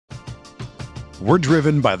We're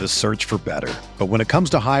driven by the search for better. But when it comes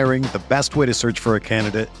to hiring, the best way to search for a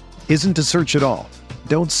candidate isn't to search at all.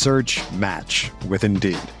 Don't search, match with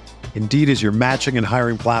Indeed. Indeed is your matching and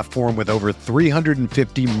hiring platform with over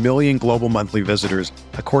 350 million global monthly visitors,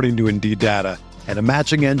 according to Indeed data, and a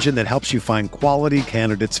matching engine that helps you find quality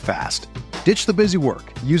candidates fast. Ditch the busy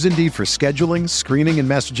work. Use Indeed for scheduling, screening, and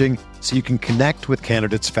messaging so you can connect with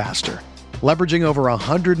candidates faster. Leveraging over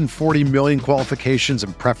 140 million qualifications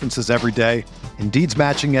and preferences every day, Indeed's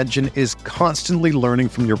matching engine is constantly learning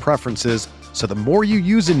from your preferences, so the more you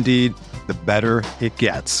use Indeed, the better it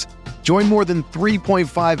gets. Join more than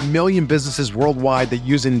 3.5 million businesses worldwide that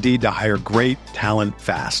use Indeed to hire great talent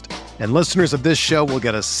fast. And listeners of this show will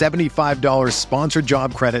get a $75 sponsored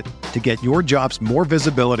job credit to get your jobs more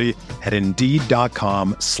visibility at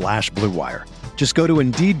Indeed.com/Blue Wire. Just go to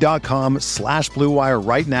Indeed.com/Blue Wire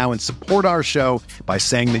right now and support our show by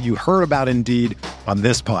saying that you heard about Indeed on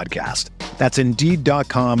this podcast. That's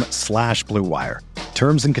Indeed.com/Blue Wire.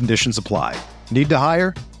 Terms and conditions apply. Need to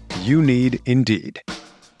hire? You need Indeed.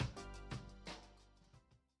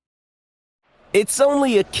 It's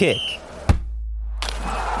only a kick,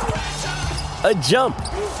 a jump,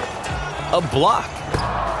 a block.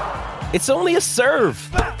 It's only a serve.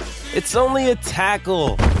 It's only a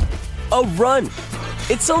tackle, a run.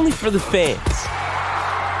 It's only for the fans.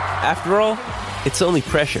 After all, it's only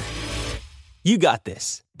pressure. You got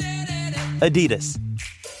this. Adidas.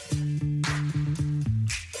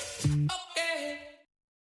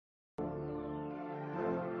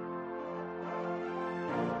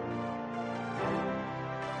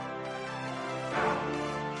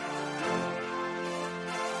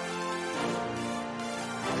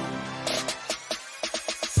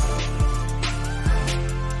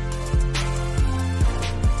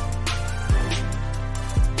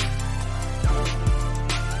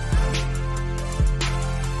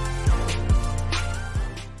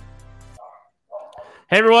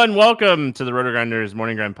 Hey everyone, welcome to the Roto Grinders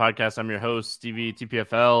Morning Grind Podcast. I'm your host, Stevie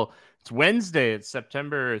TPFL. It's Wednesday, it's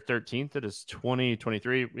September 13th. It is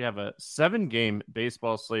 2023. We have a 7-game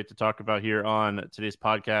baseball slate to talk about here on today's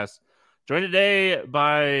podcast. Joined today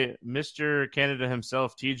by Mr. Canada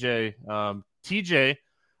himself, TJ. TJ,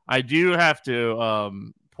 I do have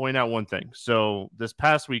to point out one thing. So this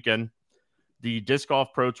past weekend, the Disc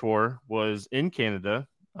Golf Pro Tour was in Canada.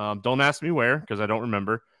 Don't ask me where, because I don't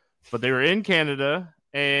remember. But they were in Canada,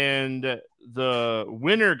 and the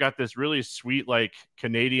winner got this really sweet, like,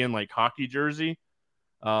 Canadian, like, hockey jersey,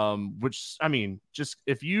 which, I mean, just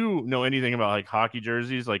if you know anything about, like, hockey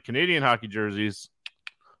jerseys, like, Canadian hockey jerseys,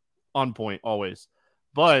 on point, always.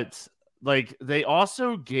 But, like, they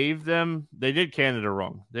also gave them, they did Canada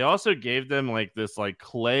wrong. They also gave them, like, this, like,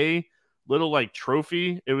 clay little, like,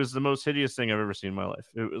 trophy. It was the most hideous thing I've ever seen in my life.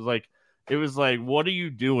 It was like, what are you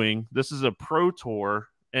doing? This is a pro tour.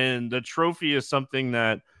 And the trophy is something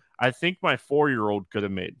that I think my 4-year-old could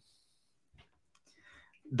have made.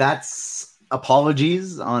 That's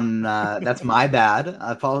apologies on that's my bad.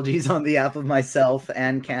 Apologies on behalf of myself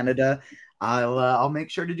and Canada. I'll make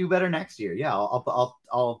sure to do better next year. Yeah,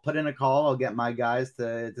 I'll put in a call. I'll get my guys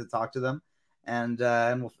to talk to them, and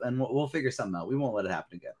we'll figure something out. We won't let it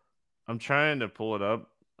happen again. I'm trying to pull it up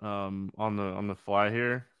on the fly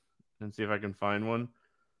here and see if I can find one.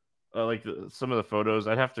 Some of the photos,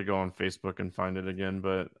 I'd have to go on Facebook and find it again,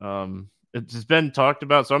 but it's been talked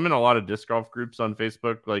about. So I'm in a lot of disc golf groups on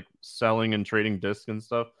Facebook, like selling and trading discs and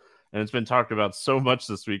stuff, and it's been talked about so much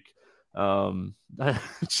this week. Hey,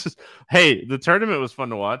 the tournament was fun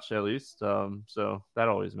to watch, at least, so that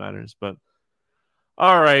always matters. But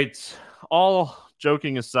all right, all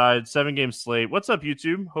joking aside, 7-game slate. What's up,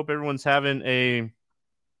 YouTube? Hope everyone's having a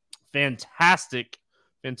fantastic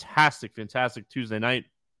Tuesday night.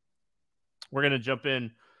 We're going to jump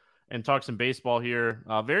in and talk some baseball here.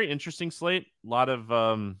 Very interesting slate. A lot of,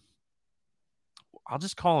 I'll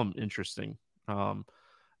just call them interesting.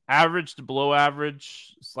 Average to below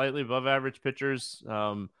average, slightly above average pitchers.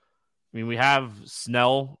 We have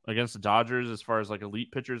Snell against the Dodgers as far as like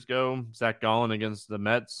elite pitchers go. Zach Gallen against the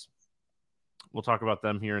Mets. We'll talk about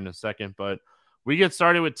them here in a second. But we get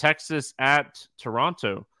started with Texas at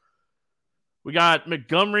Toronto. We got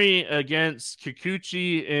Montgomery against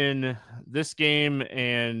Kikuchi in this game,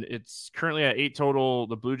 and it's currently at 8 total.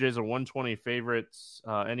 The Blue Jays are 120 favorites.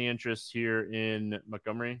 Any interest here in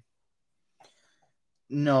Montgomery?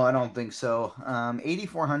 No, I don't think so.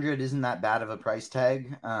 8,400 isn't that bad of a price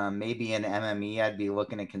tag. Maybe in MME, I'd be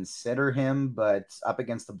looking to consider him, but up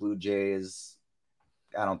against the Blue Jays,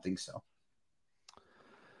 I don't think so.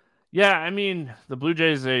 Yeah, I mean, the Blue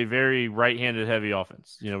Jays a very right-handed heavy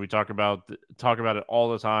offense. We talk about it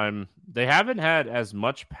all the time. They haven't had as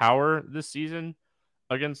much power this season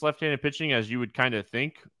against left-handed pitching as you would kind of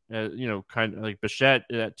think. Kind of like Bichette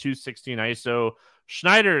at 216 ISO.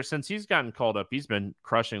 Schneider, since he's gotten called up, he's been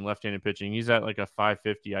crushing left-handed pitching. He's at like a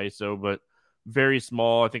 550 ISO, but very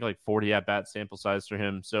small. I think like 40 at-bat sample size for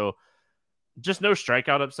him. So just no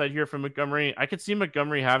strikeout upside here from Montgomery. I could see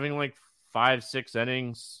Montgomery having like 5-6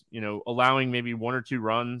 innings, allowing maybe 1 or 2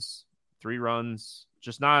 runs, 3 runs,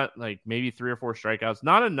 just not like maybe 3 or 4 strikeouts,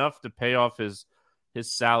 not enough to pay off his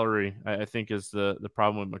salary, I think is the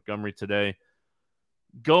problem with Montgomery today.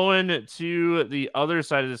 Going to the other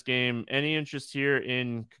side of this game, any interest here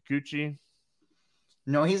in Kikuchi?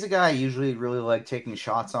 No, he's a guy I usually really like taking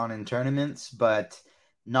shots on in tournaments, but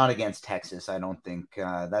not against Texas. I don't think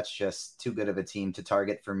that's just too good of a team to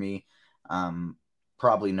target for me.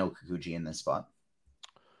 Probably no Kikuchi in this spot.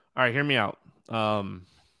 All right, hear me out. I'm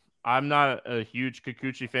not a huge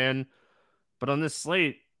Kikuchi fan, but on this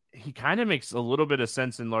slate, he kind of makes a little bit of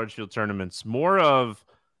sense in large field tournaments. More of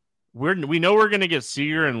we know we're going to get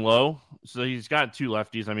Seager and Lowe, so he's got 2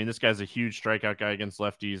 lefties. I mean, this guy's a huge strikeout guy against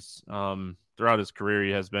lefties. Throughout his career,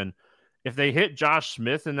 he has been. If they hit Josh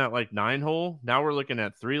Smith in that like 9 hole, now we're looking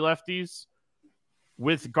at 3 lefties.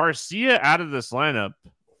 With Garcia out of this lineup,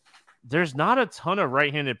 there's not a ton of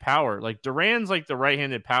right-handed power. Like Duran's like the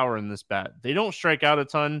right-handed power in this bat. They don't strike out a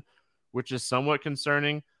ton, which is somewhat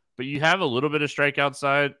concerning. But you have a little bit of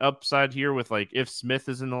strikeout upside here with like if Smith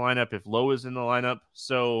is in the lineup, if Lowe is in the lineup.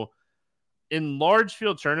 So in large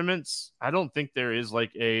field tournaments, I don't think there is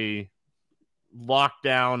like a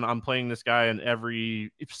lockdown. I'm playing this guy in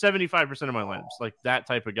every 75% of my lineups, like that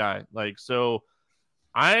type of guy. Like, so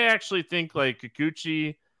I actually think like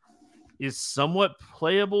Kikuchi is somewhat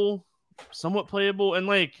playable. And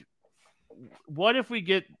like, what if we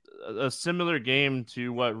get a similar game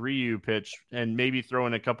to what Ryu pitched and maybe throw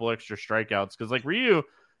in a couple extra strikeouts? Because like Ryu,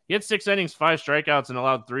 he had 6 innings, 5 strikeouts, and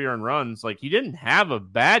allowed 3 earned runs. Like he didn't have a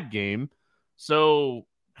bad game. So,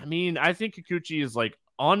 I mean, I think Kikuchi is like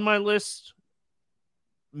on my list.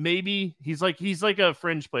 Maybe he's like a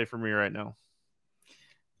fringe play for me right now.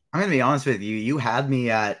 I'm going to be honest with you. You had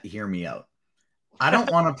me at hear me out. I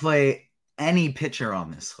don't want to play any pitcher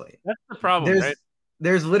on this slate. That's the problem, right?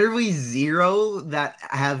 There's literally 0 that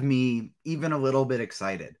have me even a little bit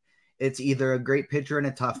excited. It's either a great pitcher in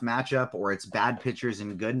a tough matchup or it's bad pitchers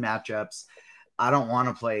in good matchups. I don't want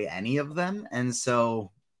to play any of them. And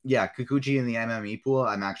so, yeah, Kikuchi in the MME pool,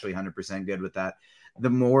 I'm actually 100% good with that. The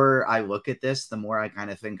more I look at this, the more I kind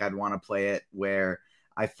of think I'd want to play it where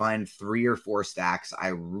I find 3 or 4 stacks I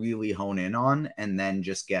really hone in on and then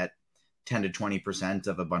just get 10 to 20%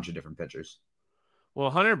 of a bunch of different pitchers. Well,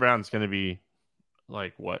 Hunter Brown's going to be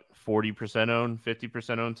like what, 40% owned,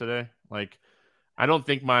 50% owned today. Like, I don't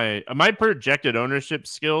think my projected ownership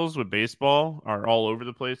skills with baseball are all over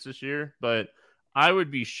the place this year, but I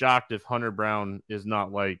would be shocked if Hunter Brown is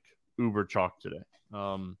not like uber chalk today.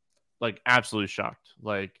 Like absolutely shocked.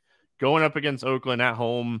 Like going up against Oakland at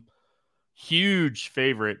home, huge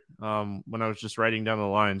favorite. When I was just writing down the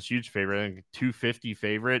lines, huge favorite. I think 250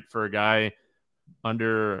 favorite for a guy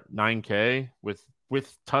under 9K with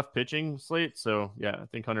tough pitching slate. So yeah, I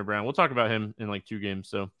think Hunter Brown. We'll talk about him in like 2 games.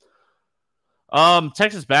 So,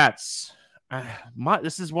 Texas bats.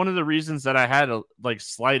 This is one of the reasons that I had a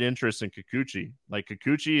slight interest in Kikuchi. Like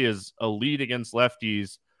Kikuchi is elite against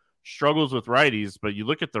lefties, struggles with righties, but you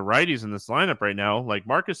look at the righties in this lineup right now, like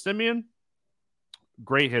Marcus Semien,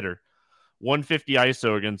 great hitter, 150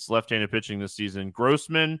 ISO against left-handed pitching this season.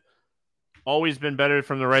 Grossman, always been better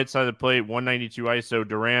from the right side of the plate, 192 ISO.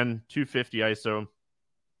 Duran, 250 ISO.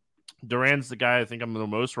 Duran's the guy I think I'm the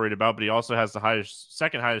most worried about, but he also has the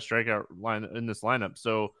second highest strikeout line in this lineup.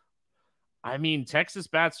 So, I mean, Texas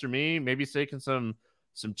bats for me, maybe taking some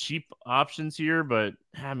cheap options here, but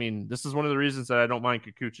I mean, this is one of the reasons that I don't mind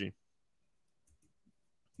Kikuchi.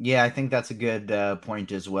 Yeah, I think that's a good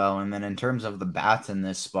point as well. And then in terms of the bats in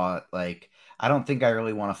this spot, like, I don't think I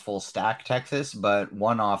really want to full stack Texas, but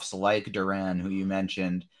one-offs like Duran, who you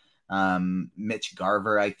mentioned, Mitch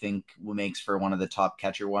Garver, I think makes for one of the top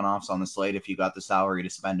catcher one-offs on the slate if you got the salary to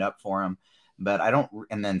spend up for him. But I don't,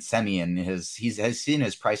 and then Semien has seen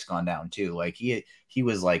his price gone down too. Like he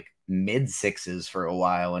was like mid 6s for a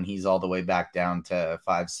while, and he's all the way back down to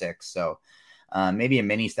 5-6. So maybe a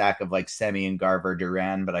mini stack of like Semien, Garver,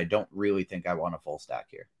 Duran, but I don't really think I want a full stack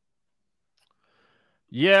here.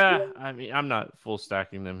 Yeah, I mean, I'm not full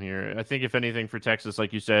stacking them here. I think if anything for Texas,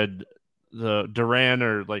 like you said, the Duran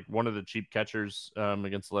or like one of the cheap catchers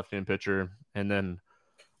against the left-hand pitcher, and then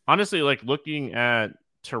honestly, like looking at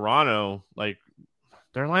Toronto, like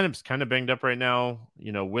their lineup's kind of banged up right now.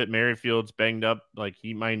 Whit Merrifield's banged up. Like,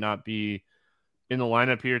 he might not be in the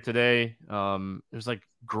lineup here today. There's like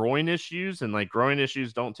groin issues, and like groin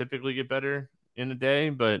issues don't typically get better in a day.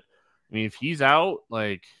 But I mean, if he's out,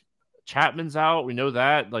 like Chapman's out, we know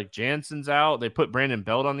that. Like Jansen's out. They put Brandon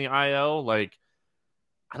Belt on the IL. Like,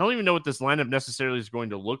 I don't even know what this lineup necessarily is going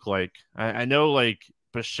to look like. I know like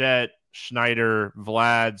Bichette, Schneider,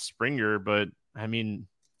 Vlad, Springer, but I mean,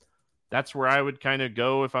 that's where I would kind of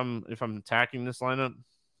go if I'm attacking this lineup.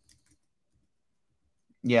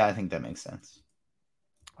 Yeah, I think that makes sense.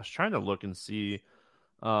 I was trying to look and see,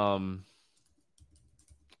 because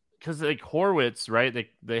like Horwitz, right?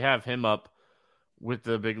 They have him up with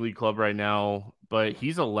the big league club right now, but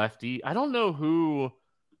he's a lefty. I don't know who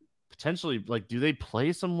potentially, like, do they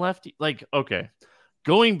play some lefty? Like, okay,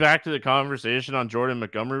 going back to the conversation on Jordan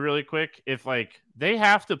Montgomery really quick, if like they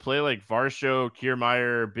have to play like Varsho,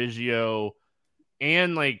 Kiermaier, Biggio,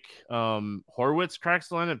 and like Horwitz cracks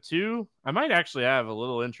the lineup too, I might actually have a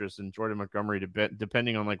little interest in Jordan Montgomery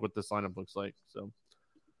depending on like what this lineup looks like. So,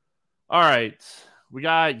 all right, we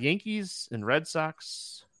got Yankees and Red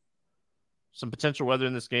Sox. Some potential weather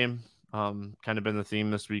in this game. Kind of been the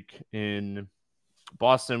theme this week in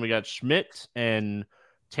Boston. We got Schmidt and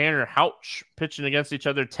Tanner Houch pitching against each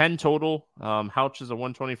other. 10 total. Houch is a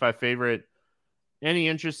 125 favorite. Any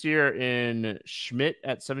interest here in Schmidt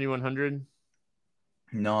at 7,100?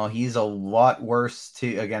 No, he's a lot worse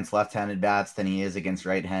against left-handed bats than he is against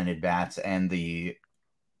right-handed bats. And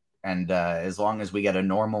as long as we get a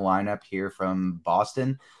normal lineup here from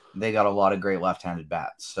Boston, they got a lot of great left-handed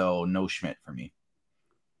bats. So no Schmidt for me.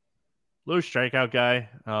 Low strikeout guy.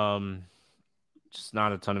 Just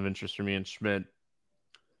not a ton of interest for me in Schmidt.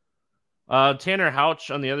 Tanner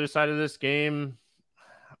Houch on the other side of this game.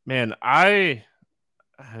 Man, I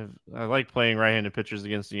like playing right-handed pitchers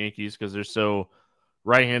against the Yankees because they're so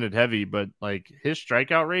right-handed heavy, but like his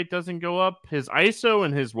strikeout rate doesn't go up. His ISO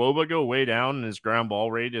and his WOBA go way down, and his ground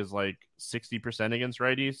ball rate is like 60% against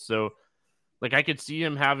righties. So like I could see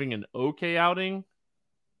him having an okay outing.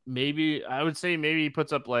 Maybe I would say maybe he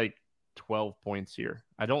puts up like 12 points here.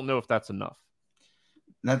 I don't know if that's enough.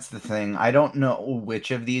 That's the thing. I don't know which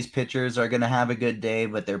of these pitchers are going to have a good day,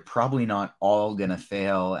 but they're probably not all going to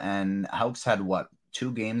fail. And Houck's had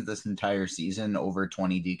 2 games this entire season over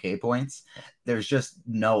 20 DK points. There's just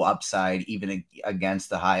no upside even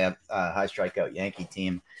against the high strikeout Yankee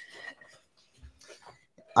team.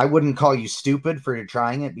 I wouldn't call you stupid for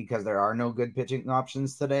trying it because there are no good pitching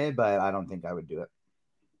options today, but I don't think I would do it.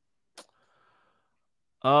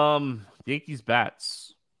 Yankees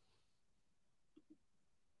bats.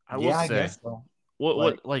 I will say, I guess so.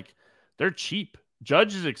 What like they're cheap.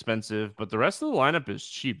 Judge is expensive, but the rest of the lineup is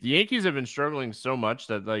cheap. The Yankees have been struggling so much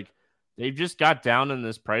that like they've just got down in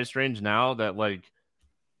this price range now that like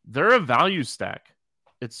they're a value stack.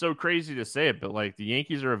 It's so crazy to say it, but like the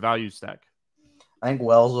Yankees are a value stack. I think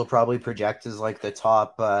Wells will probably project as like the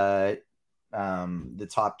top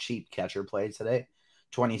cheap catcher play today.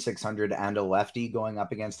 2,600 and a lefty going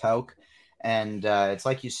up against Houck. And it's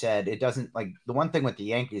like you said, it doesn't like the one thing with the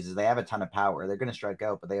Yankees is they have a ton of power. They're going to strike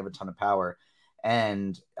out, but they have a ton of power.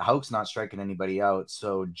 And Houck's not striking anybody out.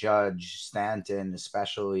 So Judge, Stanton,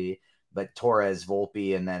 especially, but Torres,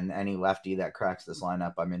 Volpe, and then any lefty that cracks this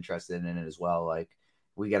lineup, I'm interested in it as well. Like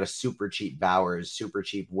we got a super cheap Bowers, super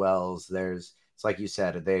cheap Wells. It's like you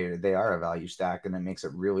said, they are a value stack, and it makes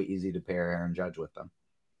it really easy to pair Aaron Judge with them.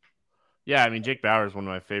 Yeah, I mean, Jake Bauer is one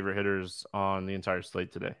of my favorite hitters on the entire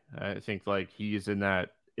slate today. I think like he's in that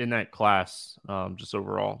class just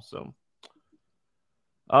overall. So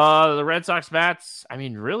the Red Sox bats, I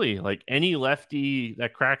mean, really, like any lefty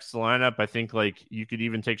that cracks the lineup, I think like you could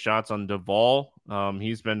even take shots on Duvall.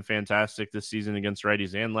 He's been fantastic this season against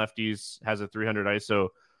righties and lefties, has a 300 ISO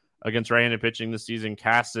against right-handed pitching this season.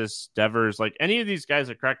 Cassis, Devers, like any of these guys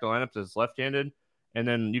that crack the lineup that's left-handed. And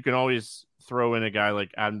then you can always throw in a guy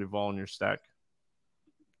like Adam Duvall in your stack.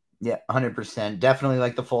 Yeah, 100%. Definitely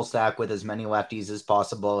like the full stack with as many lefties as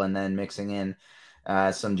possible and then mixing in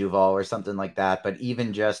some Duvall or something like that. But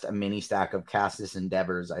even just a mini stack of Cassis and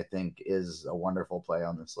Devers, I think, is a wonderful play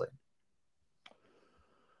on this slate.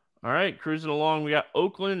 All right, cruising along. We got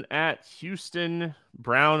Oakland at Houston,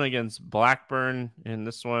 Brown against Blackburn. In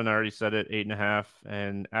this one, I already said it, 8.5,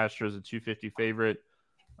 and Astros a 250 favorite.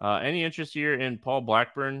 Any interest here in Paul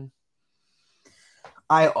Blackburn?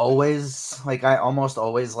 I almost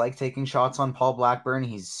always like taking shots on Paul Blackburn.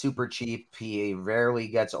 He's super cheap. He rarely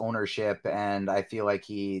gets ownership, and I feel like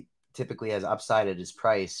he typically has upside at his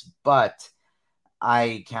price. But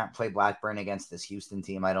I can't play Blackburn against this Houston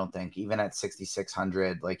team, I don't think. Even at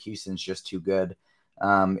 6,600, like Houston's just too good.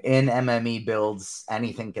 In MME builds,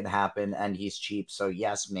 anything can happen, and he's cheap. So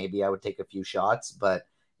yes, maybe I would take a few shots, but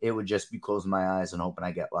it would just be closing my eyes and hoping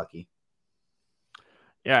I get lucky.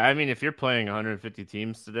 Yeah, I mean, if you're playing 150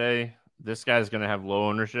 teams today, this guy's going to have low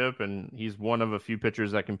ownership, and he's one of a few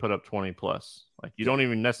pitchers that can put up 20 plus. Like, you don't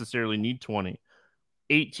even necessarily need 20.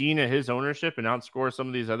 18 at his ownership and outscore some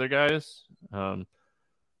of these other guys.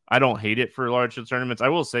 I don't hate it for large tournaments. I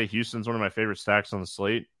will say Houston's one of my favorite stacks on the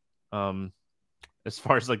slate as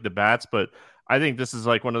far as like the bats, but I think this is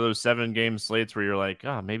like one of those 7-game slates where you're like,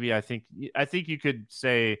 maybe I think you could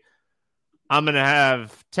say I'm going to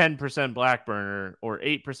have 10% Blackburn or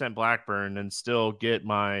 8% Blackburn and still get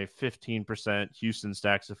my 15% Houston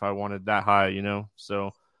stacks if I wanted that high, you know?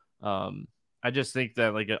 So I just think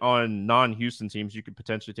that like on non-Houston teams, you could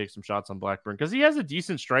potentially take some shots on Blackburn because he has a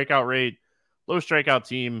decent strikeout rate, low strikeout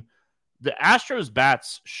team. The Astros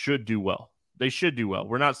bats should do well. They should do well.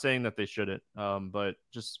 We're not saying that they shouldn't, but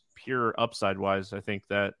just pure upside wise, I think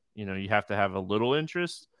that, you know, you have to have a little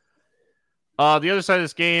interest. The other side of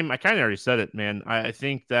this game, I kind of already said it, man. I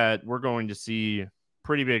think that we're going to see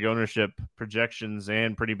pretty big ownership projections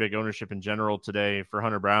and pretty big ownership in general today for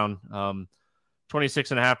Hunter Brown.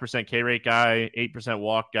 26.5% K rate guy, 8%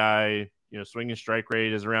 walk guy, you know, swing and strike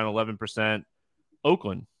rate is around 11%.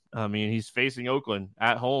 Oakland. I mean, he's facing Oakland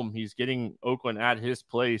at home. He's getting Oakland at his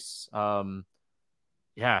place.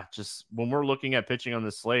 Just when we're looking at pitching on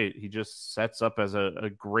the slate, he just sets up as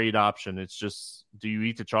a great option. It's just, do you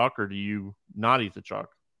eat the chalk or do you not eat the chalk?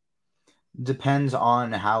 Depends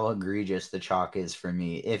on how egregious the chalk is for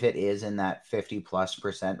me. If it is in that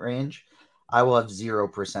 50+% range, I will have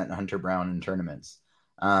 0% Hunter Brown in tournaments.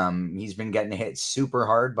 He's been getting hit super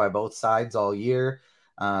hard by both sides all year.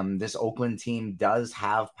 This Oakland team does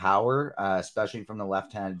have power, especially from the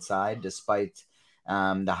left-hand side, despite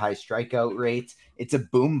the high strikeout rate. It's a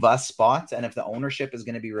boom-bust spot, and if the ownership is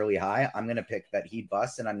going to be really high, I'm going to pick that he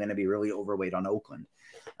busts, and I'm going to be really overweight on Oakland.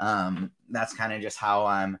 That's kind of just how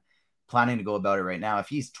I'm planning to go about it right now. If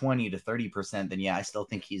he's 20 to 30%, then yeah, I still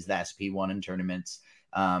think he's the SP1 in tournaments.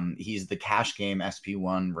 He's the cash game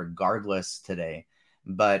SP1 regardless today.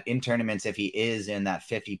 But in tournaments, if he is in that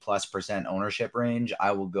 50+% ownership range,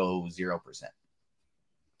 I will go 0%.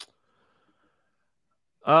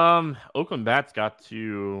 Oakland bats got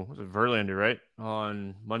to Verlander, right,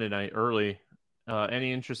 on Monday night early.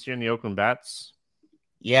 Any interest here in the Oakland bats?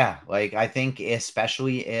 Yeah, like I think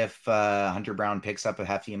especially if Hunter Brown picks up a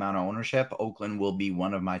hefty amount of ownership, Oakland will be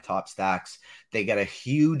one of my top stacks. They get a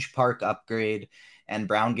huge park upgrade, and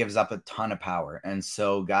Brown gives up a ton of power. And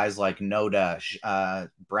so guys like Noda,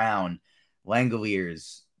 Brown,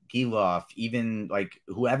 Langoliers, Giloff, even like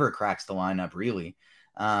whoever cracks the lineup, really.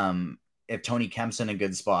 If Tony Kemp's in a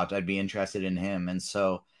good spot, I'd be interested in him. And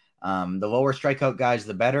so the lower strikeout guys,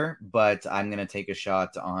 the better, but I'm going to take a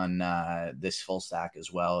shot on this full stack as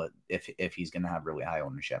well if he's going to have really high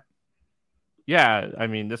ownership. Yeah, I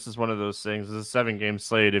mean, this is one of those things. This is a 7-game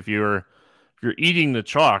slate. If you're eating the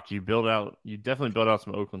chalk, you definitely build out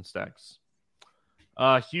some Oakland stacks.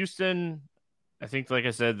 Houston, I think, like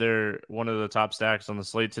I said, they're one of the top stacks on the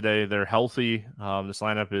slate today. They're healthy. This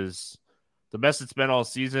lineup is the best it's been all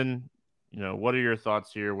season. You know, what are your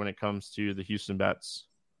thoughts here when it comes to the Houston bats?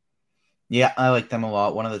 Yeah, I like them a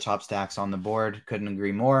lot. One of the top stacks on the board. Couldn't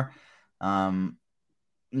agree more. No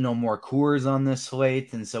more Coors on this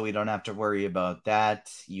slate, and so we don't have to worry about that.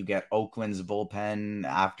 You get Oakland's bullpen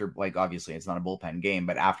after, like, obviously it's not a bullpen game,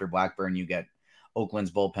 but after Blackburn, you get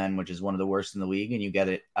Oakland's bullpen, which is one of the worst in the league, and you get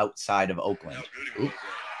it outside of Oakland. Oops,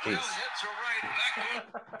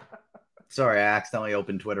 sorry, I accidentally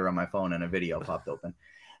opened Twitter on my phone and a video popped open.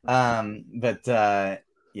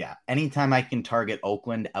 Yeah, anytime I can target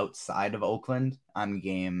Oakland outside of Oakland, I'm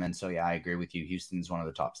game. And so, yeah, I agree with you. Houston's one of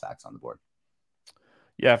the top stacks on the board.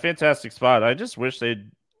 Yeah, fantastic spot. I just wish they'd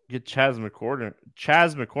get Chas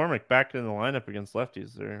McCormick back in the lineup against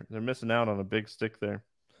lefties. They're missing out on a big stick there.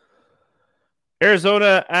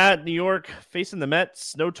 Arizona at New York facing the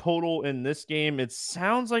Mets. No total in this game. It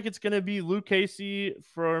sounds like it's going to be Luke Casey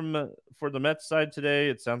for the Mets side today.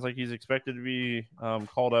 It sounds like he's expected to be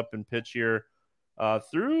called up and pitch here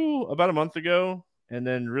through about a month ago, and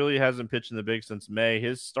then really hasn't pitched in the big since May.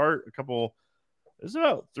 His start it was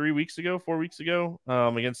about 4 weeks ago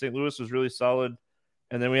against St. Louis was really solid.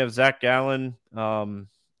 And then we have Zach Gallen.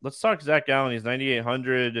 Let's talk Zach Gallen. He's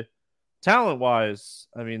 9,800. Talent-wise,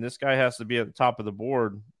 I mean, this guy has to be at the top of the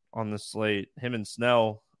board on this slate. Him and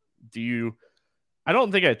Snell. I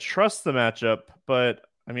don't think I trust the matchup, but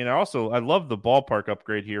I mean, I love the ballpark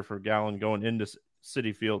upgrade here for Gallen going into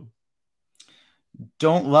Citi Field.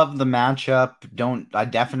 Don't love the matchup. I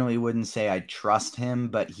definitely wouldn't say I trust him,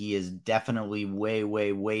 but he is definitely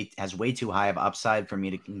has way too high of upside for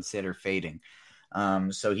me to consider fading.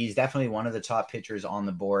 So he's definitely one of the top pitchers on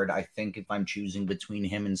the board. I think if I'm choosing between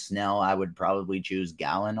him and Snell, I would probably choose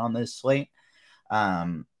Gallen on this slate.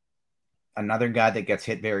 Another guy that gets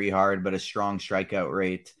hit very hard, but a strong strikeout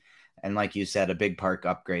rate. And like you said, a big park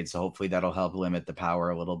upgrade. So hopefully that'll help limit the power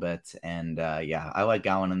a little bit. And yeah, I like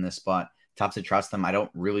Gallen in this spot. Tough to trust him. I don't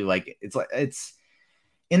really like it. It's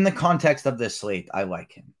in the context of this slate, I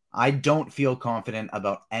like him. I don't feel confident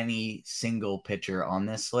about any single pitcher on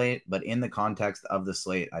this slate, but in the context of the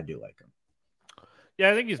slate, I do like him. Yeah,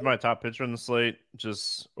 I think he's my top pitcher in the slate,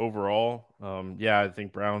 just overall. Yeah, I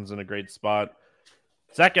think Brown's in a great spot.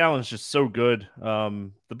 Zach Allen's just so good.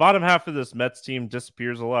 The bottom half of this Mets team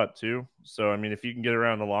disappears a lot too. So, I mean, if you can get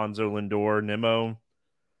around Alonso, Lindor, Nimmo,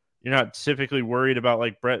 you're not typically worried about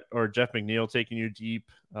like Brett or Jeff McNeil taking you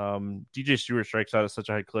deep. DJ Stewart strikes out at such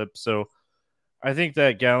a high clip. So I think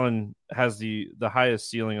that Gallen has the highest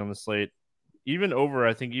ceiling on the slate, even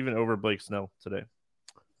over Blake Snell today.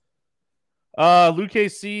 Luke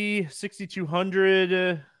AC,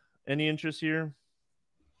 6,200. Any interest here?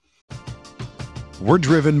 We're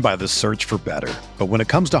driven by the search for better. But when it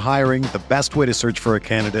comes to hiring, the best way to search for a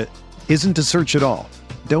candidate isn't to search at all.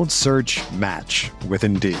 Don't search, match with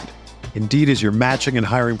Indeed. Indeed is your matching and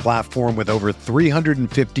hiring platform with over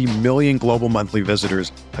 350 million global monthly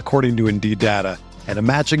visitors, according to Indeed data, and a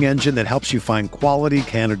matching engine that helps you find quality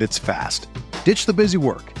candidates fast. Ditch the busy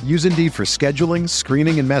work. Use Indeed for scheduling,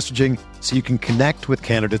 screening, and messaging so you can connect with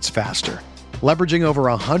candidates faster. Leveraging over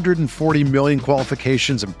 140 million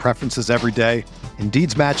qualifications and preferences every day,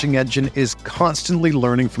 Indeed's matching engine is constantly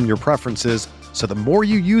learning from your preferences, so the more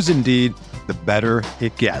you use Indeed, the better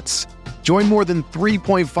it gets. Join more than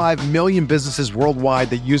 3.5 million businesses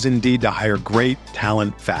worldwide that use Indeed to hire great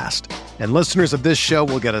talent fast. And listeners of this show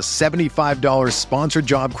will get a $75 sponsored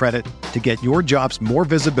job credit to get your jobs more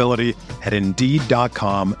visibility at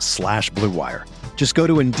Indeed.com/Blue Wire. Just go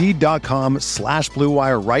to Indeed.com/Blue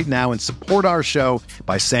Wire right now and support our show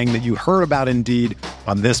by saying that you heard about Indeed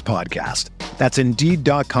on this podcast. That's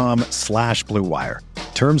Indeed.com/Blue Wire.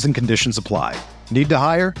 Terms and conditions apply. Need to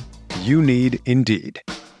hire? You need Indeed.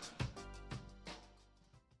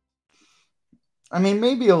 I mean,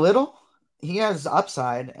 maybe a little. He has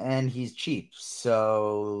upside and he's cheap.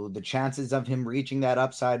 So the chances of him reaching that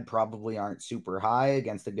upside probably aren't super high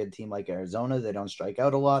against a good team like Arizona. They don't strike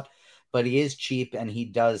out a lot, but he is cheap and he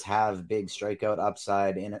does have big strikeout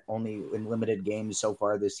upside only in limited games so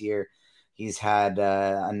far this year. He's had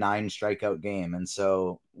a 9 strikeout game. And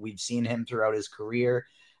so we've seen him throughout his career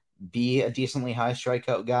be a decently high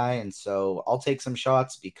strikeout guy. And so I'll take some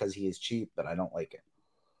shots because he is cheap, but I don't like it.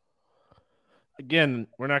 Again,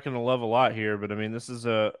 we're not going to love a lot here, but I mean, this is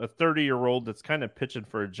a 30-year-old that's kind of pitching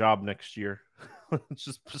for a job next year.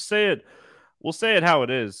 Just say it. We'll say it how it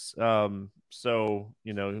is. So,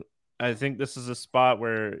 you know, I think this is a spot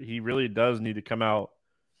where he really does need to come out,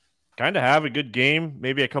 kind of have a good game,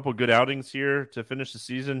 maybe a couple good outings here to finish the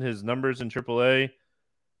season. His numbers in AAA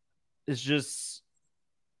is just,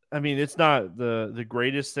 I mean, it's not the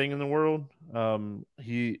greatest thing in the world.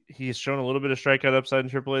 He has shown a little bit of strikeout upside in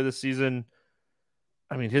AAA this season.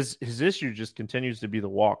 I mean, his issue just continues to be the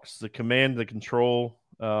walks, the command, the control.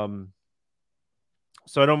 So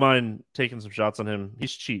I don't mind taking some shots on him.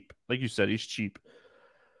 He's cheap. Like you said, he's cheap.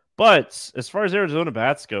 But as far as Arizona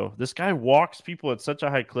bats go, this guy walks people at such a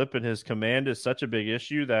high clip, and his command is such a big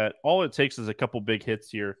issue that all it takes is a couple big hits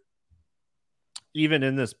here, even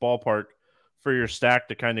in this ballpark, for your stack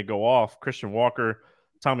to kind of go off. Christian Walker,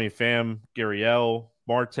 Tommy Pham, Gurriel,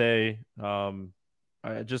 Marte,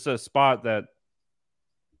 just a spot that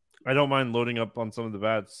I don't mind loading up on some of the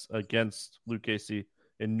bats against Luke Casey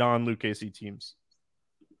in non-Luke Casey teams.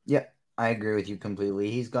 Yeah, I agree with you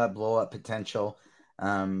completely. He's got blow-up potential,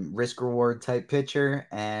 risk-reward type pitcher,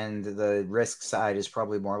 and the risk side is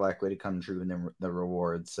probably more likely to come true than the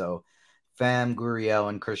reward. So Pham, Gurriel,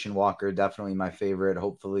 and Christian Walker, definitely my favorite.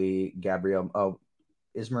 Hopefully Gabriel. Oh,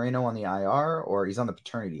 is Moreno on the IR or he's on the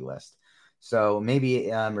paternity list? So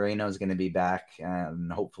maybe Moreno is going to be back,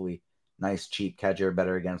 and hopefully nice cheap catcher,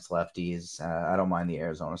 better against lefties. I don't mind the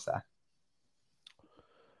Arizona stack.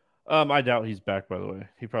 I doubt he's back, by the way.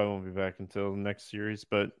 He probably won't be back until the next series.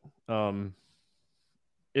 But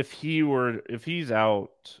if he's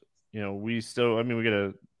out, you know, we get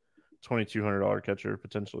a $2,200 catcher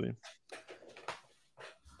potentially.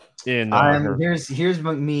 Here's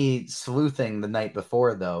me sleuthing the night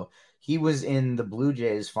before though. He was in the Blue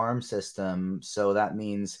Jays farm system, so that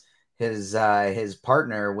means his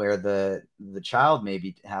partner, where the child may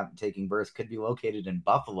be taking birth, could be located in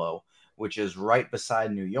Buffalo, which is right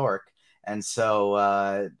beside New York, and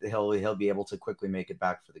so he'll be able to quickly make it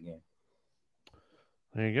back for the game.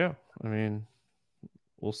 There you go. I mean,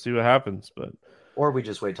 we'll see what happens, but or we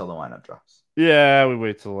just wait till the lineup drops. Yeah, we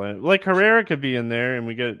wait till the lineup. Like Herrera could be in there, and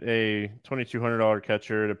we get a $2,200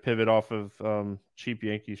 catcher to pivot off of cheap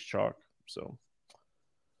Yankees chalk. So,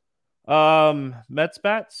 Mets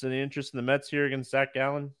bats. Any interest in the Mets here against Zach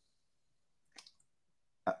Gallen?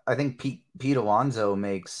 I think Pete Alonso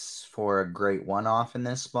makes for a great one-off in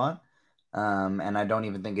this spot. And I don't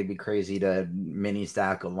even think it'd be crazy to mini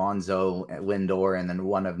stack Alonso, Lindor, and then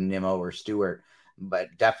one of Nimmo or Stewart, but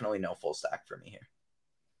definitely no full stack for me here.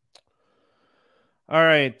 All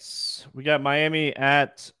right. We got Miami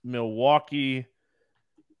at Milwaukee.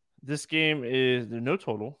 This game is no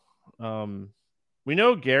total. We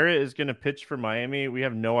know Garrett is going to pitch for Miami. We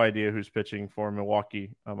have no idea who's pitching for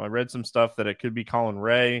Milwaukee. I read some stuff that it could be Colin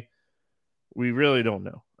Ray. We really don't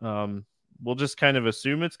know. We'll just kind of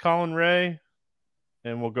assume it's Colin Ray,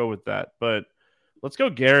 and we'll go with that. But let's go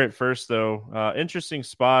Garrett first, though. Interesting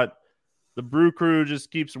spot. The Brew Crew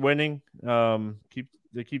just keeps winning.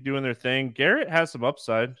 They keep doing their thing. Garrett has some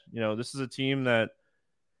upside. This is a team that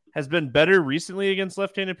has been better recently against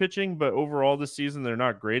left-handed pitching, but overall this season they're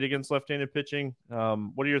not great against left-handed pitching.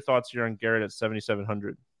 What are your thoughts here on Garrett at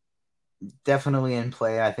 7,700? Definitely in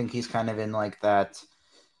play. I think he's kind of in like that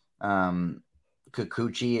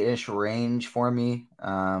Kikuchi-ish range for me.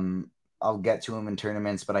 I'll get to him in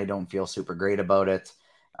tournaments, but I don't feel super great about it.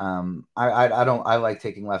 I like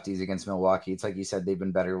taking lefties against Milwaukee. It's like you said, they've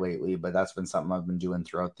been better lately, but that's been something I've been doing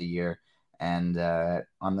throughout the year. And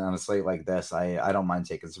on a slate like this, I don't mind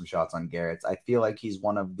taking some shots on Garrett. I feel like he's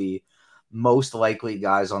one of the most likely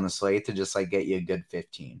guys on the slate to just like get you a good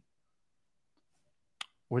 15.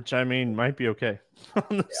 Which, I mean, might be okay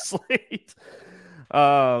on the slate.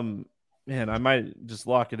 Man, I might just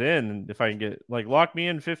lock it in. And if I can get lock me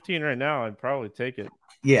in 15 right now, I'd probably take it.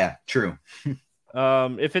 Yeah, true.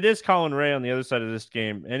 If it is Colin Ray on the other side of this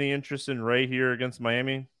game, any interest in Ray here against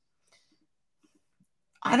Miami?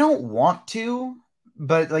 I don't want to,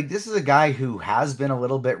 but this is a guy who has been a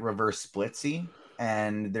little bit reverse splitsy,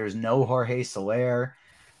 and there's no Jorge Soler,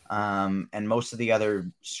 and most of the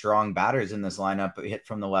other strong batters in this lineup hit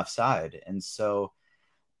from the left side. And so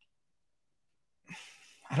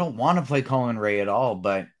I don't want to play Colin Ray at all,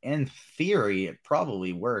 but in theory, it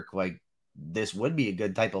probably work. This would be a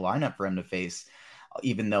good type of lineup for him to face,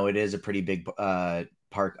 even though it is a pretty big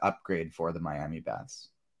park upgrade for the Miami Bats.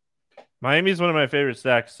 Miami's one of my favorite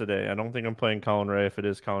stacks today. I don't think I'm playing Colin Ray if it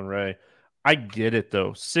is Colin Ray. I get it,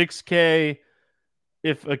 though. 6K,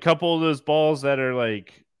 if a couple of those balls that are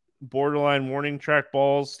borderline warning track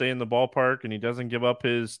balls stay in the ballpark and he doesn't give up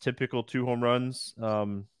his typical 2 home runs.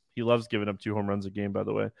 He loves giving up 2 home runs a game, by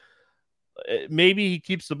the way. Maybe he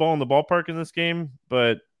keeps the ball in the ballpark in this game,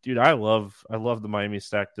 but dude, I love the Miami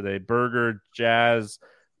stack today. Berger, Jazz,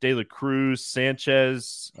 De La Cruz,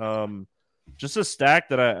 Sanchez. Just a stack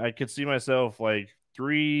that I could see myself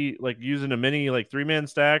using a mini 3-man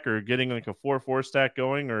stack or getting a 4-4 stack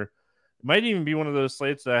going, or it might even be one of those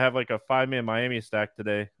slates that I have a 5-man Miami stack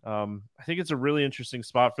today. I think it's a really interesting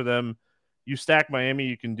spot for them. You stack Miami,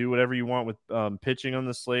 you can do whatever you want with pitching on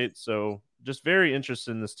the slate. So just very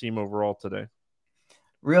interested in this team overall today.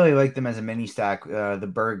 Really like them as a mini stack.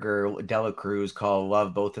 The Berger, De La Cruz call,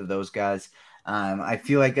 love both of those guys. I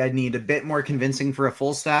feel like I'd need a bit more convincing for a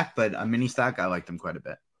full stack, but a mini stack, I like them quite a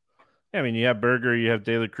bit. Yeah, I mean, you have Berger, you have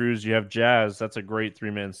De La Cruz, you have Jazz. That's a great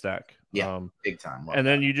 3-man stack. Yeah, big time. Love and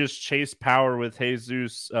then you just chase power with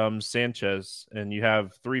Jesus Sanchez, and you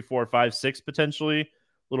have 3, 4, 5, 6 potentially,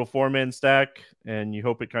 little 4-man stack, and you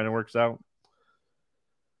hope it kind of works out.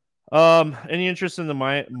 Any interest in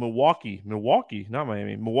the Milwaukee, not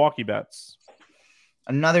Miami, Milwaukee Bats?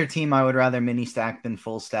 Another team I would rather mini stack than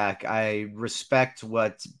full stack. I respect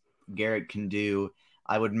what Garrett can do.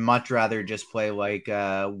 I would much rather just play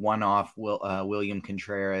one-off William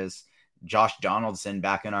Contreras, Josh Donaldson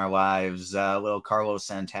back in our lives, little Carlos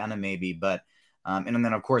Santana maybe, but and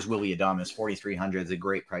then of course Willy Adames, 4,300 is a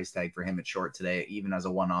great price tag for him at short today, even as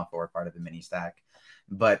a one-off or part of the mini stack.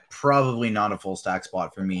 But probably not a full stack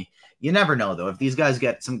spot for me. You never know though. If these guys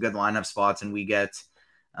get some good lineup spots and we get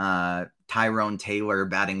Tyrone Taylor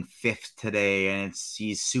batting 5th today and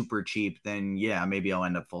he's super cheap, then yeah, maybe I'll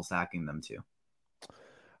end up full stacking them too.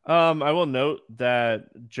 I will note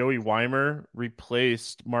that Joey Weimer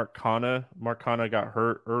replaced Mark Canha. Mark Canha got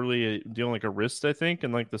hurt early, dealing a wrist, I think,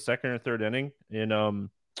 in the 2nd or 3rd inning in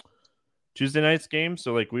Tuesday night's game.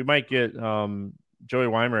 So we might get Joey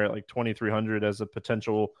Weimer at 2,300 as a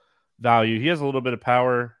potential value. He has a little bit of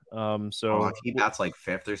power. So if he bats like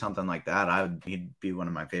 5th or something like that, he'd be one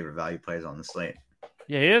of my favorite value plays on the slate.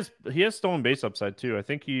 Yeah, he has stolen base upside too.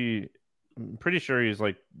 I'm pretty sure he's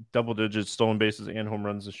like double digits stolen bases and home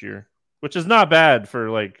runs this year, which is not bad for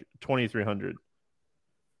like 2,300.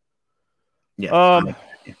 Yeah. All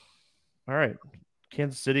right.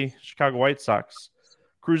 Kansas City, Chicago White Sox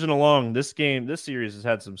cruising along. This series has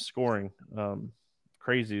had some scoring.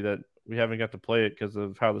 Crazy that we haven't got to play it because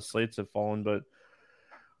of how the slates have fallen, but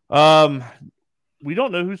we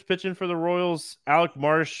don't know who's pitching for the Royals. Alec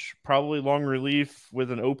Marsh, probably long relief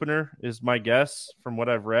with an opener, is my guess from what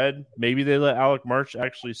I've read. Maybe they let Alec Marsh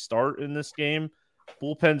actually start in this game.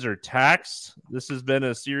 Bullpens are taxed. This has been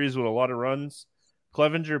a series with a lot of runs.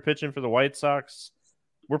 Clevenger pitching for the White Sox.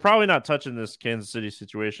 We're probably not touching this Kansas City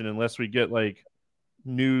situation unless we get like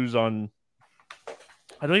news on.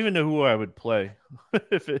 I don't even know who I would play.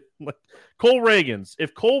 Cole Reagans.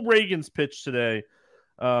 If Cole Reagans pitched today,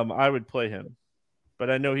 I would play him. But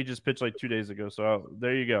I know he just pitched like 2 days ago. So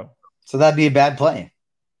there you go. So that'd be a bad play.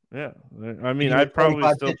 Yeah. I mean, I'd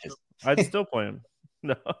probably still I'd still play him.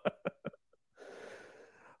 No.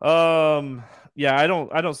 Yeah, I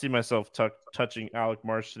don't see myself touching Alec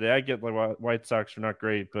Marsh today. I get like White Sox are not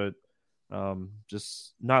great, but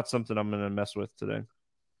just not something I'm going to mess with today.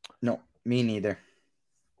 No, me neither.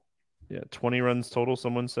 Yeah, 20 runs total,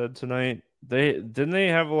 someone said tonight. Didn't they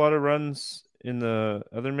have a lot of runs in the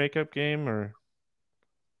other makeup game, or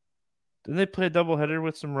didn't they play a doubleheader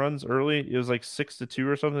with some runs early? It was like 6-2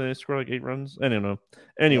 or something. They scored like 8 runs. I don't know.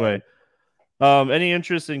 Anyway, any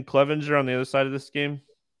interest in Clevenger on the other side of this game?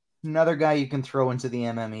 Another guy you can throw into the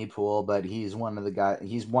MME pool, but he's one of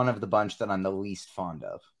the bunch that I'm the least fond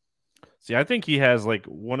of. See, I think he has like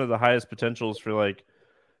one of the highest potentials for like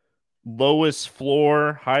lowest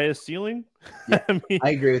floor, highest ceiling. Yeah,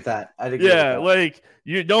 I agree with that. Like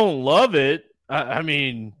you don't love it. I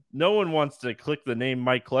mean, no one wants to click the name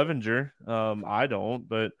Mike Clevenger. I don't,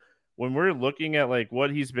 but when we're looking at like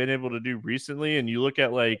what he's been able to do recently, and you look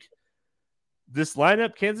at like this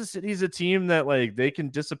lineup, Kansas City's a team that like they can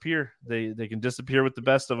disappear. They can disappear with the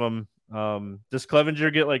best of them. Does Clevenger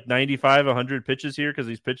get like 95, 100 pitches here because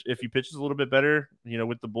if he pitches a little bit better,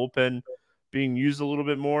 with the bullpen being used a little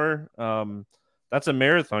bit more, that's a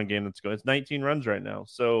marathon game that's going. It's 19 runs right now,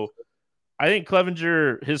 so I think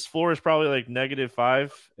Clevenger, his floor is probably like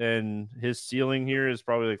 -5, and his ceiling here is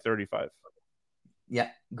probably like 35. Yeah,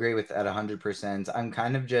 agree with that 100%. I'm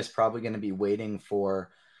kind of just probably going to be waiting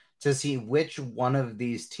to see which one of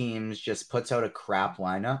these teams just puts out a crap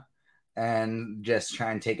lineup and just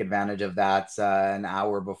try and take advantage of that an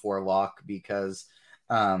hour before lock, because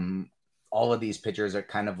all of these pitchers are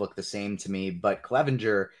kind of look the same to me, but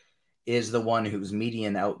Clevenger is the one whose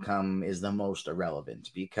median outcome is the most irrelevant,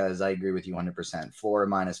 because I agree with you 100%. Floor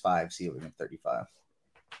 -5, ceiling of 35.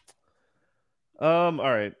 All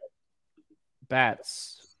right.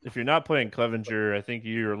 Bats. If you're not playing Clevenger, I think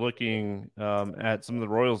you're looking at some of the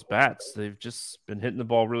Royals' bats. They've just been hitting the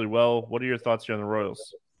ball really well. What are your thoughts here on the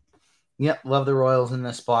Royals? Yep, love the Royals in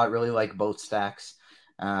this spot. Really like both stacks.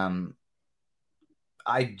 I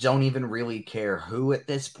don't even really care who at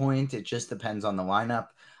this point. It just depends on the lineup.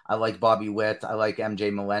 I like Bobby Witt. I like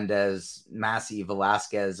MJ Melendez, Massey,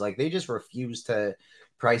 Velasquez. Like, they just refuse to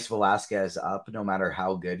price Velasquez up no matter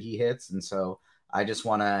how good he hits. And so I just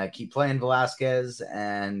want to keep playing Velasquez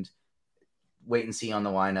and wait and see on the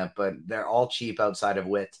lineup. But they're all cheap outside of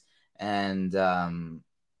Witt. And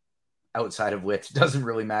outside of Witt, it doesn't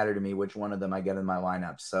really matter to me which one of them I get in my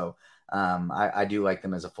lineup. So I do like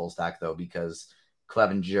them as a full stack, though, because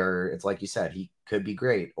Clevenger, it's like you said, he could be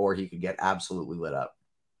great or he could get absolutely lit up.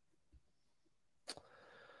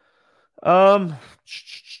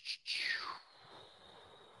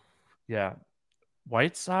 Yeah.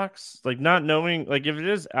 White Sox, like, not knowing, like, if it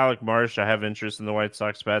is Alec Marsh, I have interest in the White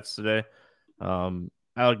Sox bats today.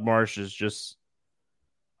 Alec Marsh is just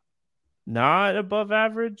not above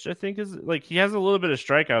average, I think. Is like, he has a little bit of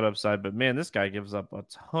strikeout upside, but man, this guy gives up a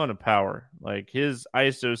ton of power. Like, his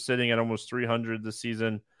ISO is sitting at almost 300 this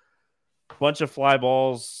season. Bunch of fly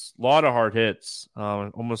balls, a lot of hard hits,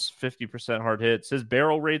 almost 50% hard hits. His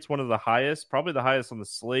barrel rate's one of the highest, probably the highest on the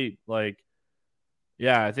slate. Like,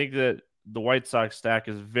 yeah, I think that the White Sox stack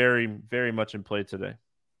is very, very much in play today.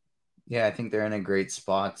 Yeah, I think they're in a great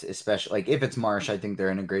spot, especially like if it's Marsh, I think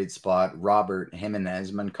they're in a great spot. Robert,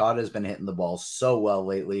 Jimenez, Moncada has been hitting the ball so well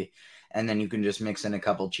lately. And then you can just mix in a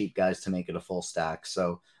couple cheap guys to make it a full stack.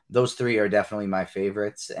 So those three are definitely my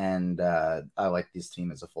favorites. And I like this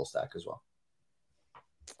team as a full stack as well.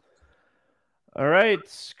 All right,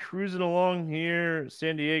 cruising along here.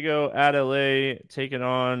 San Diego at LA taking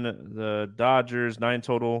on the Dodgers, 9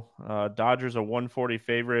 total. Dodgers a 140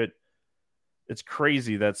 favorite. It's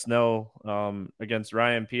crazy that Snell against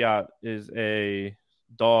Ryan Piot is a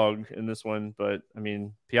dog in this one, but I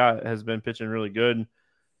mean, Piot has been pitching really good.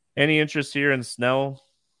 Any interest here in Snell?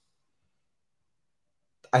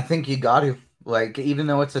 I think you got to. Like, even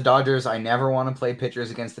though it's the Dodgers, I never want to play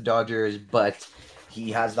pitchers against the Dodgers, but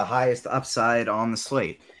he has the highest upside on the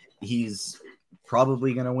slate. He's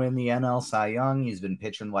probably going to win the NL Cy Young. He's been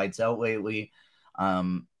pitching lights out lately.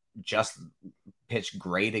 Just pitched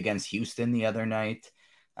great against Houston the other night.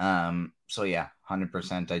 So yeah,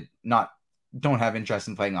 100%. I don't have interest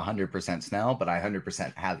in playing 100% Snell, but I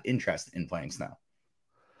 100% have interest in playing Snell.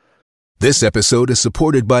 This episode is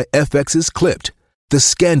supported by FX's Clipped, the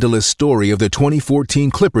scandalous story of the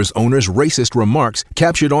 2014 Clippers owner's racist remarks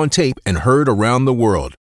captured on tape and heard around the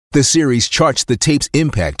world. The series charts the tape's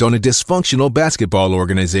impact on a dysfunctional basketball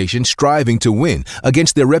organization striving to win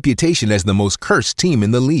against their reputation as the most cursed team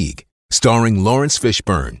in the league. Starring Lawrence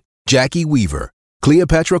Fishburne, Jackie Weaver,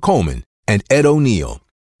 Cleopatra Coleman, and Ed O'Neill.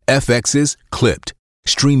 FX's Clipped,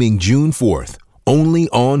 streaming June 4th, only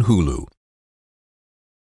on Hulu.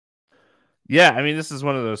 Yeah, I mean, this is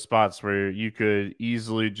one of those spots where you could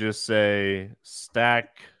easily just say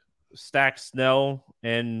stack Snell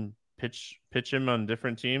and pitch him on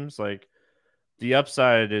different teams. Like, the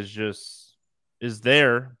upside is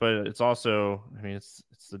there, but it's also, I mean, it's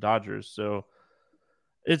the Dodgers, so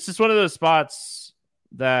it's just one of those spots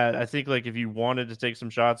that I think, like, if you wanted to take some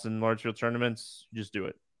shots in large field tournaments, just do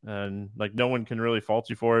it, and like no one can really fault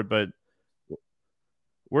you for it. But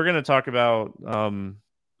we're gonna talk about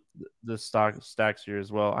the stacks here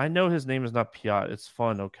as well. I know his name is not Piot. It's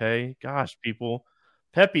fun, okay? Gosh, people.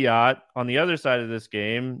 Pepiot on the other side of this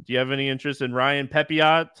game. Do you have any interest in Ryan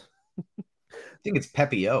Pepiot? I think it's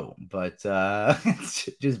Pepio, but it's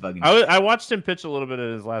just bugging. I watched him pitch a little bit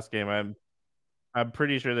in his last game. I'm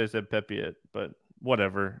pretty sure they said Pepiot, but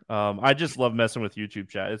whatever. I just love messing with YouTube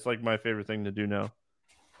chat. It's like my favorite thing to do now.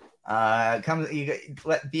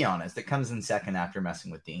 Be honest, it comes in second after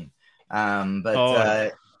messing with Dean.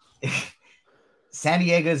 San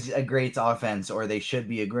Diego's a great offense, or they should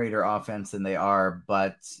be a greater offense than they are.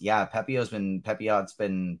 But yeah, Pepiot's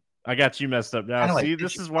been. I got you messed up now. See,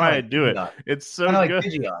 this is why I do it. It's so good.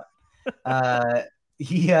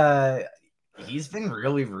 He's been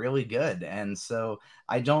really, really good, and so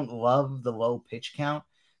I don't love the low pitch count.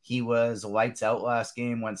 He was lights out last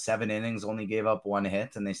game, went 7 innings, only gave up 1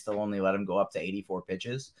 hit, and they still only let him go up to 84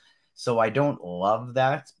 pitches. So I don't love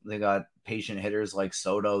that. They got patient hitters like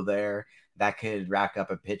Soto there that could rack up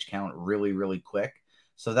a pitch count really, really quick.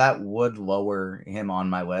 So that would lower him on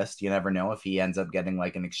my list. You never know if he ends up getting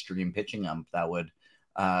like an extreme pitching ump, that would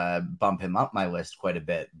bump him up my list quite a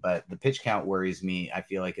bit. But the pitch count worries me. I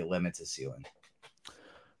feel like it limits his ceiling.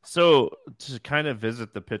 So to kind of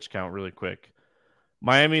visit the pitch count really quick,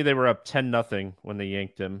 Miami, they were up 10-0 when they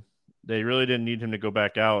yanked him. They really didn't need him to go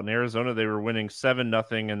back out. In Arizona, they were winning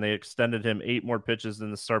 7-0, and they extended him 8 more pitches than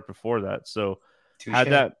the start before that. So had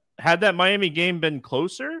that Miami game been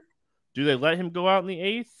closer, do they let him go out in the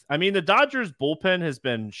 8th? I mean, the Dodgers bullpen has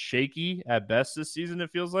been shaky at best this season, it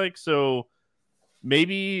feels like. So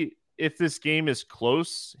maybe if this game is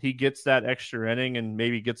close, he gets that extra inning and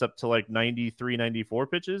maybe gets up to like 93, 94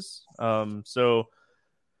 pitches. So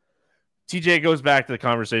TJ goes back to the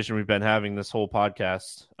conversation we've been having this whole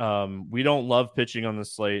podcast. We don't love pitching on the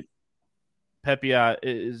slate. Pepiot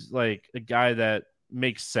is like a guy that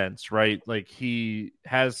makes sense, right? Like, he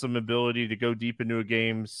has some ability to go deep into a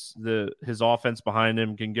game. His offense behind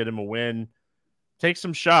him can get him a win. Take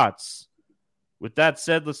some shots. With that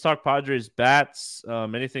said, let's talk Padres bats.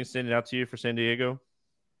 Anything standing out to you for San Diego?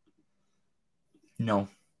 No.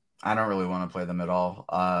 I don't really want to play them at all.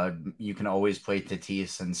 You can always play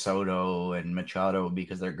Tatis and Soto and Machado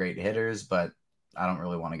because they're great hitters, but I don't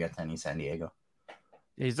really want to get to any San Diego.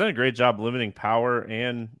 Yeah, he's done a great job limiting power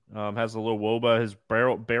and has a little WOBA. His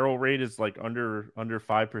barrel rate is like under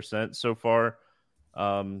 5% so far.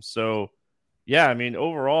 So, yeah, I mean,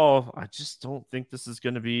 overall, I just don't think this is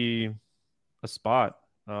going to be a spot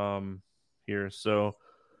here. So,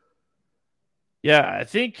 yeah, I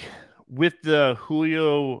think with the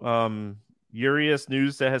Julio Urias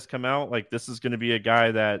news that has come out, like, this is going to be a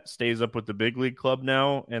guy that stays up with the big league club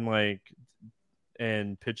now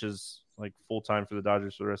and pitches like full time for the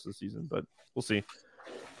Dodgers for the rest of the season, but we'll see.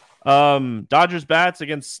 Dodgers bats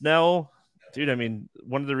against Snell. Dude, I mean,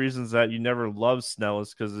 one of the reasons that you never love Snell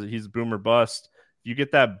is because he's boomer bust. If you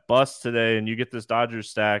get that bust today and you get this Dodgers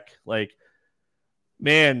stack, like,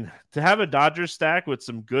 Man, to have a Dodgers stack with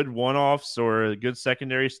some good one-offs or a good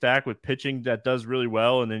secondary stack with pitching that does really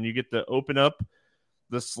well, and then you get to open up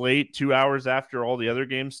the slate 2 hours after all the other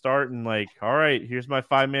games start and like, all right, here's my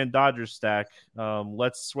 5-man Dodgers stack.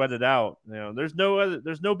 Let's sweat it out. There's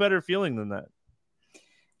no better feeling than that.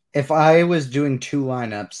 If I was doing 2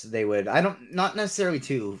 lineups, not necessarily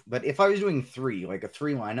 2, but if I was doing 3, like a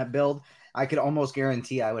 3 lineup build, I could almost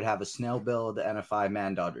guarantee I would have a Snell build and a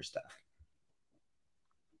 5-man Dodger stack.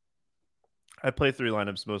 I play 3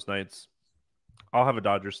 lineups most nights. I'll have a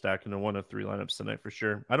Dodger stack in one of 3 lineups tonight for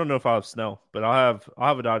sure. I don't know if I'll have Snell, but I'll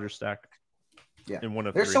have a Dodger stack. Yeah, in one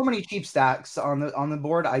of there's 3. so many cheap stacks on the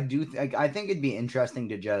board. I think it'd be interesting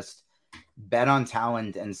to just bet on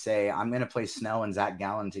talent and say I'm going to play Snell and Zach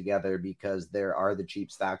Gallen together because there are the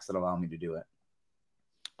cheap stacks that allow me to do it.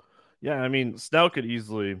 Yeah, I mean Snell could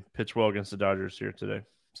easily pitch well against the Dodgers here today,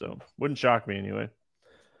 so wouldn't shock me anyway.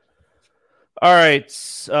 All right,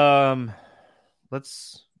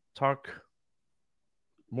 let's talk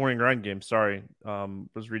morning grind game. Sorry,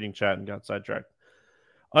 was reading chat and got sidetracked.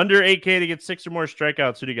 Under 8K to get 6 or more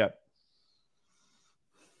strikeouts. Who do you got?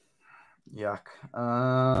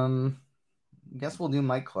 Yuck. Guess we'll do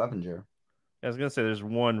Mike Clevinger. I was gonna say there's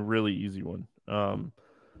one really easy one.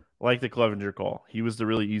 Like the Clevinger call. He was the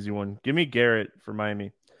really easy one. Give me Garrett for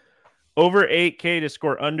Miami. Over 8K to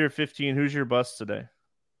score under 15. Who's your bust today?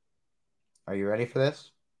 Are you ready for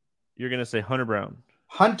this? You're gonna say Hunter Brown.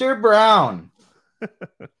 Hunter Brown.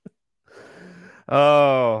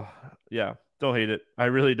 Oh, yeah. Don't hate it. I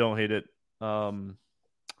really don't hate it. I'm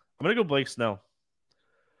going to go Blake Snell.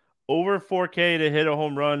 Over 4K to hit a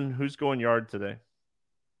home run. Who's going yard today?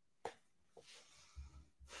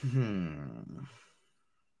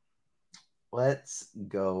 Let's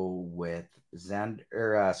go with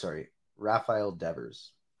Rafael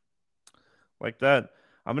Devers. Like that.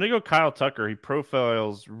 I'm going to go Kyle Tucker. He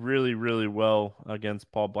profiles really, really well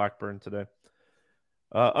against Paul Blackburn today.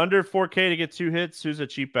 Under 4K to get 2 hits. Who's a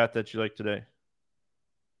cheap bet that you like today?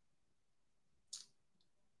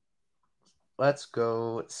 Let's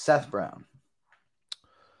go Seth Brown.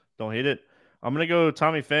 Don't hate it. I'm going to go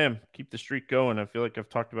Tommy Pham. Keep the streak going. I feel like I've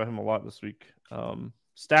talked about him a lot this week.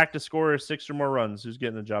 Stack to score 6 or more runs. Who's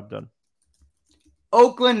getting the job done?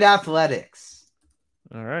 Oakland Athletics.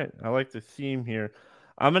 All right. I like the theme here.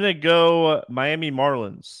 I'm going to go Miami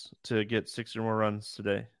Marlins to get 6 or more runs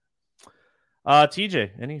today.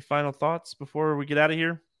 TJ, any final thoughts before we get out of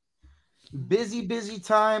here? Busy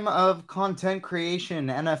time of content creation.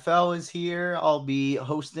 NFL is here. I'll be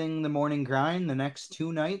hosting the morning grind the next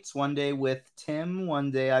 2 nights. One day with Tim,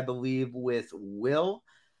 one day I believe with Will.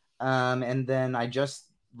 And then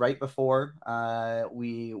right before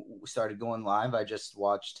we started going live, I just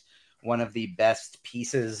watched one of the best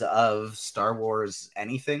pieces of Star Wars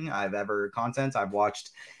anything I've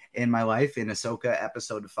watched in my life, in Ahsoka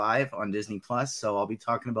episode 5 on Disney Plus. So I'll be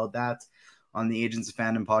talking about that on the Agents of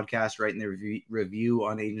Fandom podcast, writing the review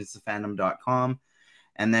on agentsoffandom.com.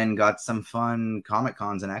 And then got some fun Comic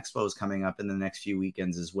Cons and Expos coming up in the next few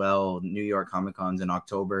weekends as well. New York Comic Cons in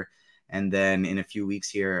October. And then in a few weeks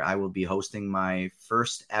here, I will be hosting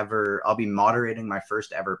I'll be moderating my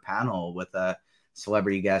first ever panel with a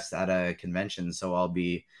celebrity guest at a convention. So I'll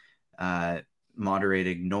be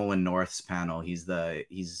moderating Nolan North's panel. He's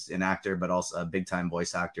an actor, but also a big time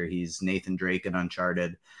voice actor. He's Nathan Drake in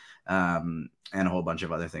Uncharted, and a whole bunch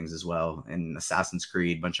of other things as well, in Assassin's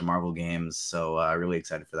Creed, bunch of Marvel games. So really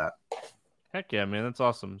excited for that. Heck yeah, man. That's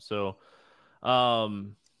awesome. So,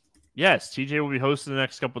 yes, TJ will be hosting the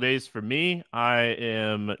next couple of days. For me, I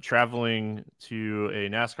am traveling to a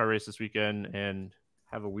NASCAR race this weekend and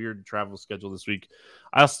have a weird travel schedule this week.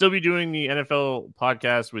 I'll still be doing the NFL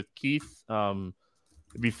podcast with Keith.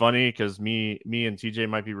 It'd be funny because me and TJ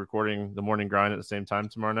might be recording the morning grind at the same time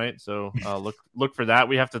tomorrow night. So look for that.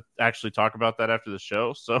 We have to actually talk about that after the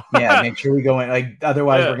show. So yeah, make sure we go in.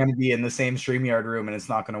 Otherwise we're going to be in the same StreamYard room and it's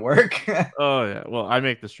not going to work. Oh yeah. Well, I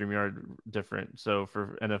make the StreamYard different. So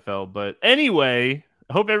for NFL, but anyway,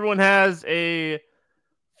 I hope everyone has a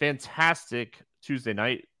fantastic Tuesday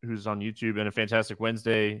night who's on YouTube, and a fantastic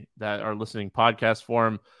Wednesday that are listening podcast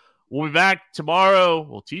form. We'll be back tomorrow.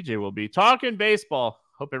 Well, TJ will be talking baseball.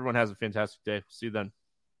 Hope everyone has a fantastic day. See you then.